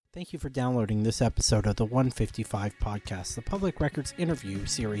Thank you for downloading this episode of the 155 Podcast, the public records interview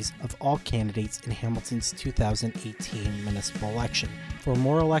series of all candidates in Hamilton's 2018 municipal election. For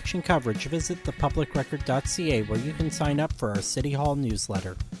more election coverage, visit thepublicrecord.ca where you can sign up for our City Hall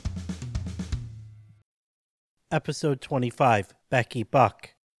newsletter. Episode 25, Becky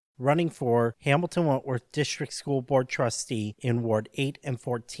Buck, running for Hamilton-Wentworth District School Board Trustee in Ward 8 and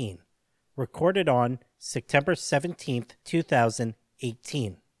 14. Recorded on September 17th,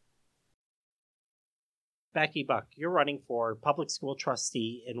 2018. Becky Buck, you're running for Public School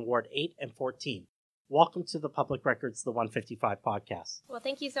Trustee in Ward 8 and 14. Welcome to the Public Records, the 155 Podcast. Well,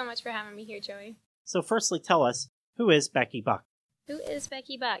 thank you so much for having me here, Joey. So firstly, tell us, who is Becky Buck? Who is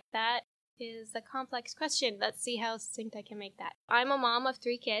Becky Buck? That is a complex question. Let's see how succinct I can make that. I'm a mom of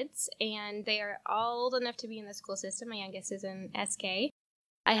 3 kids, and they are all old enough to be in the school system. My youngest is in SK.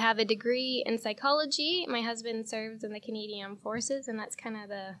 I have a degree in psychology. My husband serves in the Canadian Armed Forces, and that's kind of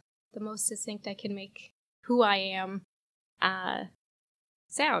the most succinct I can make who I am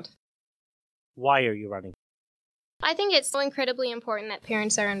sound. Why are you running? I think it's so incredibly important that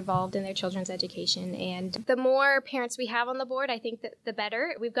parents are involved in their children's education, and the more parents we have on the board, I think that the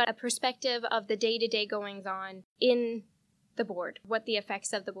better. We've got a perspective of the day-to-day goings-on in the board, what the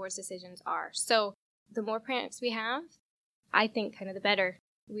effects of the board's decisions are. So the more parents we have, I think kind of the better.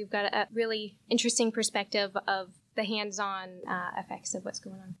 We've got a really interesting perspective of the hands-on effects of what's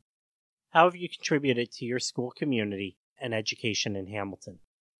going on. How have you contributed to your school community and education in Hamilton?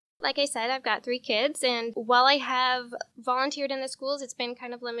 Like I said, I've got 3 kids, and while I have volunteered in the schools, it's been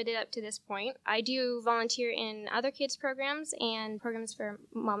kind of limited up to this point. I do volunteer in other kids' programs and programs for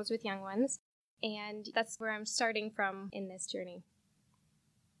moms with young ones, and that's where I'm starting from in this journey.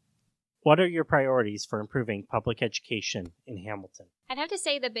 What are your priorities for improving public education in Hamilton? I'd have to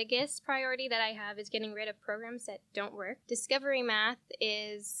say the biggest priority that I have is getting rid of programs that don't work. Discovery Math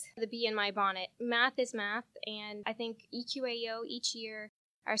is the bee in my bonnet. Math is math, and I think EQAO each year,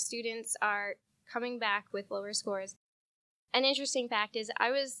 our students are coming back with lower scores. An interesting fact is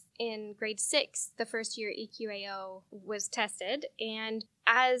I was in grade 6 the first year EQAO was tested, and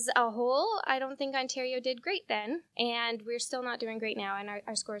as a whole, I don't think Ontario did great then, and we're still not doing great now, and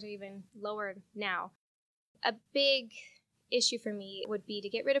our scores are even lower now. A big issue for me would be to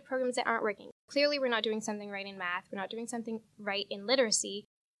get rid of programs that aren't working. Clearly, we're not doing something right in math. We're not doing something right in literacy.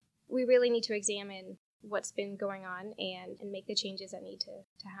 We really need to examine what's been going on and make the changes that need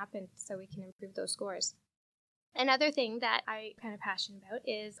to happen so we can improve those scores. Another thing that I'm kind of passionate about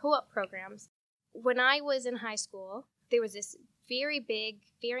is co-op programs. When I was in high school, there was this very big,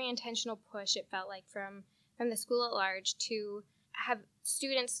 very intentional push, it felt like, from the school at large to have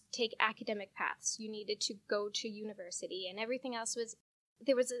students take academic paths. You needed to go to university, and everything else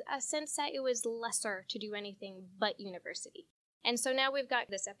there was a sense that it was lesser to do anything but university. And so now we've got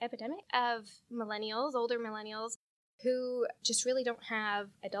this epidemic of millennials, older millennials, who just really don't have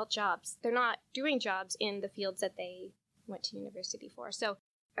adult jobs. They're not doing jobs in the fields that they went to university for. So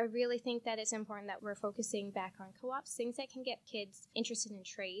I really think that it's important that we're focusing back on co-ops, things that can get kids interested in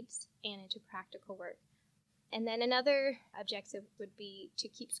trades and into practical work. And then another objective would be to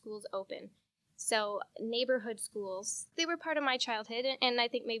keep schools open. So neighborhood schools, they were part of my childhood, and I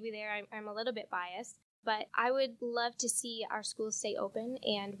think maybe there I'm a little bit biased, but I would love to see our schools stay open,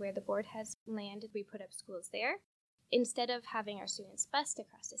 and where the board has landed, we put up schools there. Instead of having our students bused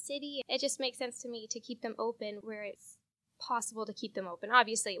across the city, it just makes sense to me to keep them open where it's possible to keep them open.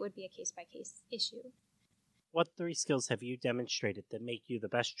 Obviously, it would be a case-by-case issue. What 3 skills have you demonstrated that make you the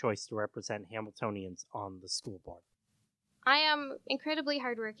best choice to represent Hamiltonians on the school board? I am incredibly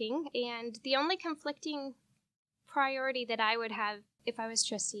hardworking, and the only conflicting priority that I would have if I was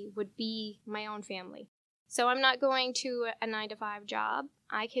trustee would be my own family. So I'm not going to a 9-to-5 job.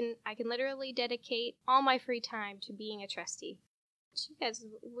 I can literally dedicate all my free time to being a trustee, which you guys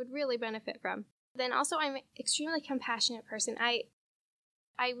would really benefit from. Then also, I'm an extremely compassionate person. I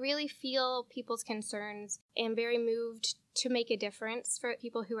really feel people's concerns and very moved to make a difference for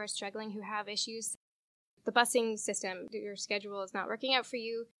people who are struggling, who have issues. The busing system, your schedule is not working out for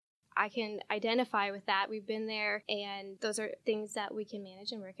you. I can identify with that. We've been there, and those are things that we can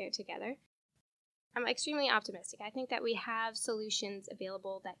manage and work out together. I'm extremely optimistic. I think that we have solutions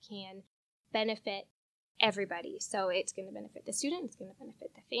available that can benefit everybody. So it's going to benefit the student, it's going to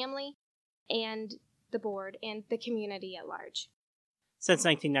benefit the family, and the board, and the community at large. Since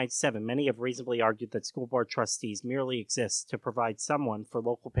 1997, many have reasonably argued that school board trustees merely exist to provide someone for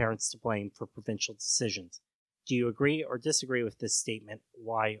local parents to blame for provincial decisions. Do you agree or disagree with this statement?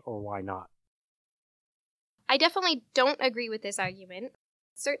 Why or why not? I definitely don't agree with this argument.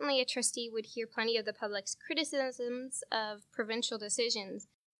 Certainly a trustee would hear plenty of the public's criticisms of provincial decisions,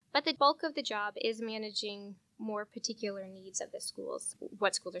 But the bulk of the job is managing more particular needs of the schools.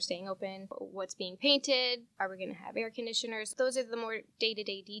 What schools are staying open, what's being painted, are we going to have air conditioners? Those are the more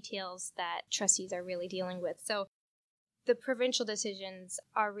day-to-day details that trustees are really dealing with. So the provincial decisions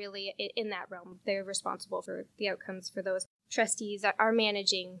are really in that realm. They're responsible for the outcomes for those. Trustees are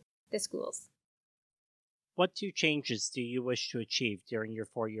managing the schools. What 2 changes do you wish to achieve during your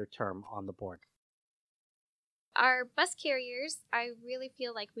 4-year term on the board? Our bus carriers, I really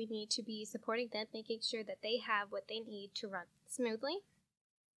feel like we need to be supporting them, making sure that they have what they need to run smoothly.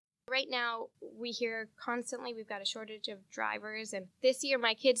 Right now, we hear constantly we've got a shortage of drivers, and this year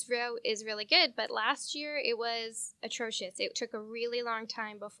my kids' route is really good, but last year it was atrocious. It took a really long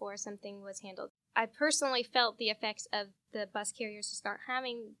time before something was handled. I personally felt the effects of the bus carriers just not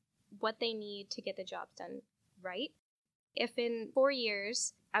having what they need to get the job done right. If in 4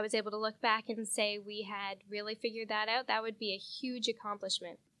 years I was able to look back and say we had really figured that out, that would be a huge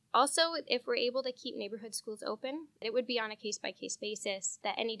accomplishment. Also, if we're able to keep neighborhood schools open, it would be on a case-by-case basis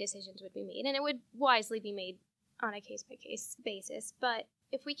that any decisions would be made, and it would wisely be made on a case-by-case basis. But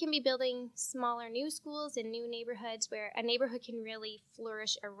if we can be building smaller new schools in new neighborhoods where a neighborhood can really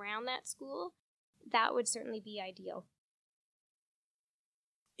flourish around that school, that would certainly be ideal.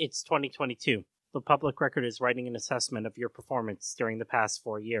 It's 2022. The public record is writing an assessment of your performance during the past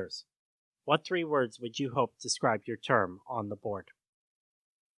 4 years. What 3 words would you hope describe your term on the board?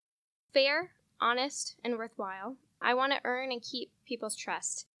 Fair, honest, and worthwhile. I want to earn and keep people's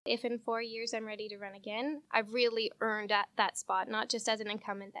trust. If in 4 years I'm ready to run again, I've really earned that spot, not just as an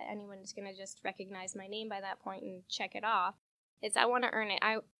incumbent that anyone is going to just recognize my name by that point and check it off. I want to earn it.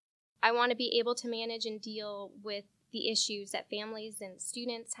 I want to be able to manage and deal with the issues that families and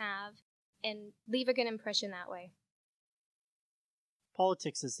students have and leave a good impression that way.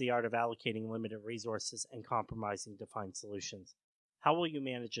 Politics is the art of allocating limited resources and compromising to find solutions. How will you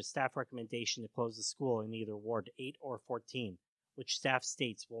manage a staff recommendation to close the school in either Ward 8 or 14, which staff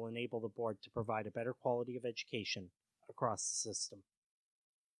states will enable the board to provide a better quality of education across the system?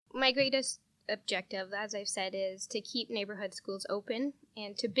 My greatest objective, as I've said, is to keep neighborhood schools open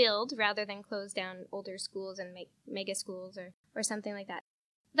and to build rather than close down older schools and make mega schools or something like that.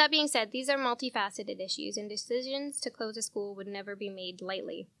 That being said, these are multifaceted issues, and decisions to close a school would never be made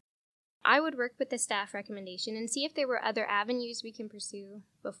lightly. I would work with the staff recommendation and see if there were other avenues we can pursue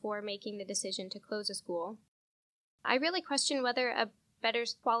before making the decision to close a school. I really question whether a better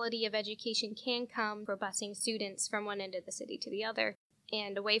quality of education can come for busing students from one end of the city to the other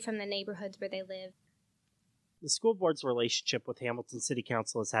and away from the neighborhoods where they live. The school board's relationship with Hamilton City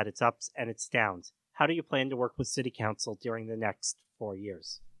Council has had its ups and its downs. How do you plan to work with City Council during the next 4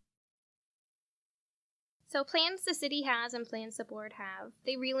 years? So plans the city has and plans the board have,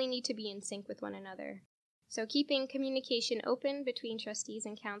 they really need to be in sync with one another. So keeping communication open between trustees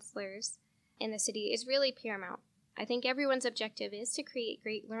and counselors in the city is really paramount. I think everyone's objective is to create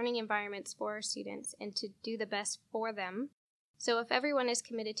great learning environments for our students and to do the best for them. So if everyone is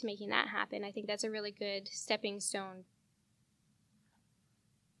committed to making that happen, I think that's a really good stepping stone.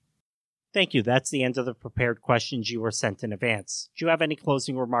 Thank you. That's the end of the prepared questions you were sent in advance. Do you have any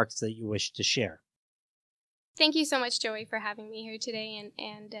closing remarks that you wish to share? Thank you so much, Joey, for having me here today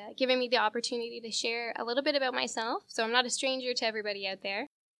and giving me the opportunity to share a little bit about myself. So I'm not a stranger to everybody out there.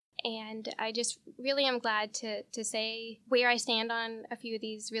 And I just really am glad to say where I stand on a few of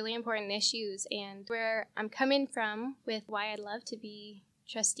these really important issues and where I'm coming from with why I'd love to be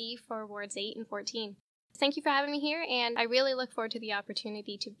trustee for Wards 8 and 14. Thank you for having me here, and I really look forward to the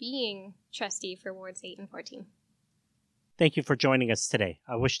opportunity to being trustee for Wards 8 and 14. Thank you for joining us today.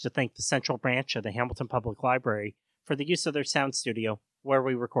 I wish to thank the Central Branch of the Hamilton Public Library for the use of their sound studio where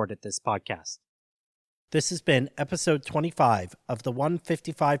we recorded this podcast. This has been episode 25 of the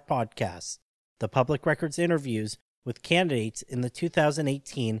 155 podcast, the public records interviews with candidates in the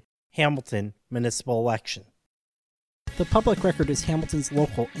 2018 Hamilton Municipal election. The Public Record is Hamilton's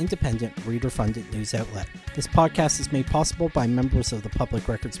local, independent, reader-funded news outlet. This podcast is made possible by members of the Public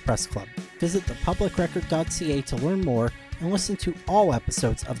Records Press Club. Visit thepublicrecord.ca to learn more and listen to all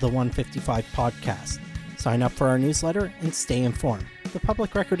episodes of the 155 podcast. Sign up for our newsletter and stay informed. The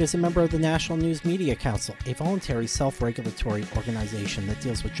Public Record is a member of the National News Media Council, a voluntary self-regulatory organization that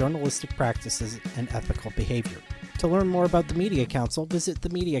deals with journalistic practices and ethical behavior. To learn more about the Media Council, visit the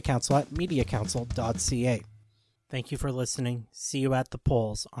Media Council at mediacouncil.ca. Thank you for listening. See you at the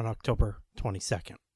polls on October 22nd.